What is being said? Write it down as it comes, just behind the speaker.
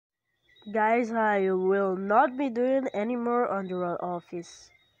Guys, I will not be doing any more underworld office,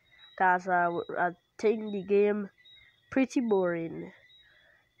 cause I think the game pretty boring.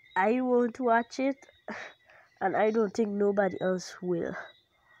 I won't watch it, and I don't think nobody else will.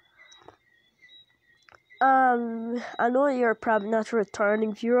 I know you're probably not a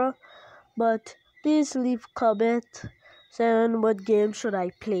returning viewer, but please leave comment saying what game should I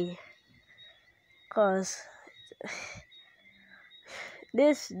play, cause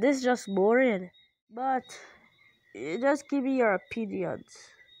this just boring. But just give me your opinions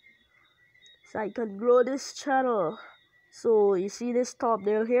so I can grow this channel. So you see this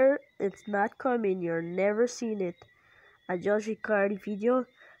thumbnail here? It's not coming. You're never seen it. I just recorded the video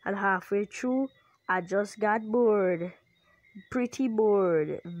and halfway through I just got bored. Pretty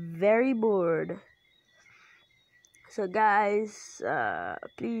bored. Very bored. So guys,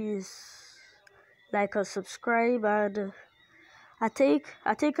 please like and subscribe, and I think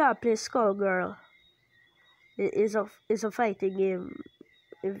I'll play Skullgirl. It's a fighting game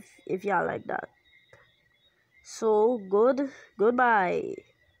if y'all like that. So goodbye.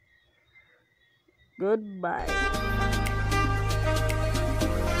 Goodbye.